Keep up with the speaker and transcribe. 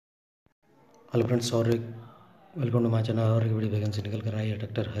Hello friends, और एक welcome to my channel. और एक बड़ी वैकेंसी निकल कर आई है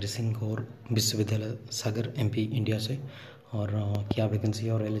डॉक्टर हरिसिंह गौर विश्वविद्यालय सागर एमपी इंडिया से। और क्या वैकेंसी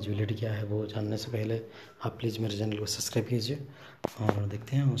है और एलिजिबिलिटी क्या है वो जानने से पहले आप प्लीज़ मेरे चैनल को सब्सक्राइब कीजिए और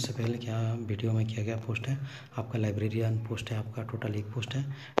देखते हैं। उससे पहले क्या वीडियो में क्या क्या पोस्ट है। आपका लाइब्रेरियन पोस्ट है, आपका टोटल एक पोस्ट है।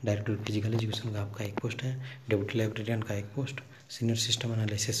 डायरेक्टर फिजिकल एजुकेशन का आपका एक पोस्ट है। डेप्यूटी लाइब्रेरियन का एक post. Senior system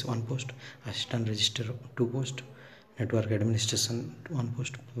analysis 1 post. Assistant register 2 post. Network administration 1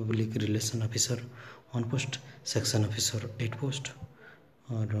 post. Public relation officer 1 post. Section officer 8 post.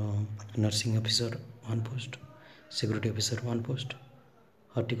 और nursing officer 1 post. Security officer 1 post.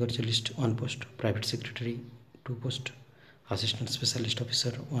 हॉर्टिकल्चरलिस्ट 1 post. Private secretary 2 post. Assistant specialist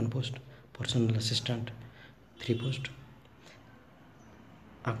officer 1 post. Personal assistant 3 post.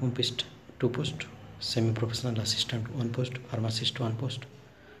 अकाउंटिस्ट 2 post. Semi professional assistant 1 post. Pharmacist 1 post.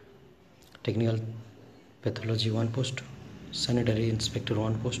 Technical pathology 1 post. Sanitary inspector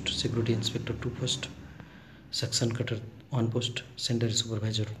 1 post. Security inspector 2 post. Section cutter 1 post. Centre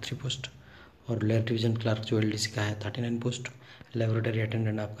supervisor 3 post. और layer division clerk जो LDC का है 39 post. Laboratory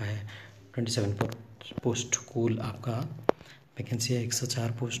attendant आपका है 27 post. कुल आपका vacancy है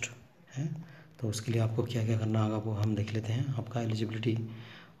 104 post है। तो उसके लिए आपको क्या क्या करना होगा वो हम देख लेते हैं। आपका एलिजिबिलिटी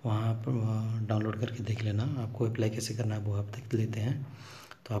वहाँ पर डाउनलोड करके देख लेना। आपको अप्लाई कैसे करना है वो आप देख लेते हैं।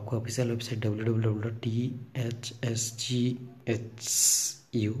 तो आपको ऑफिशियल वेबसाइट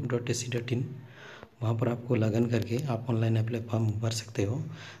www.dhsu.ac.in वहाँ पर आपको लॉगिन करके आप ऑनलाइन अप्लाई फॉर्म भर सकते हो।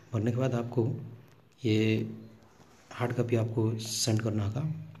 भरने के बाद आपको ये हार्ड कॉपी आपको सेंड करना होगा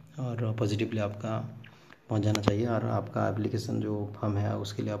और पॉजिटिवली आपका पहुँच जाना चाहिए। और आपका एप्लीकेशन जो फॉर्म है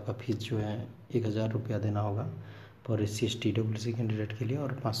उसके लिए आपका फीस जो है 1000 रुपया देना होगा फॉर SC/ST WC कैंडिडेट के लिए,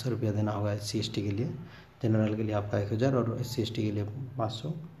 और 500 रुपया देना होगा SC/ST के लिए। जनरल के लिए आपका 1000 और SC/ST के लिए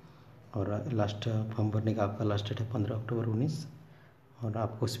 500। और लास्ट फॉर्म भरने का आपका लास्ट डेट है 15 अक्टूबर 19। और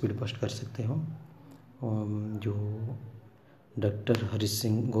आपको स्पीड पोस्ट कर सकते हो जो डॉक्टर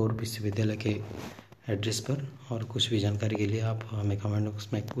हरिसिंह गौर विश्वविद्यालय के एड्रेस पर। और कुछ भी जानकारी के लिए आप हमें कमेंट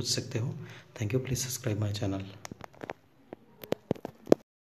बॉक्स में पूछ सकते हो। Thank you, please subscribe my channel.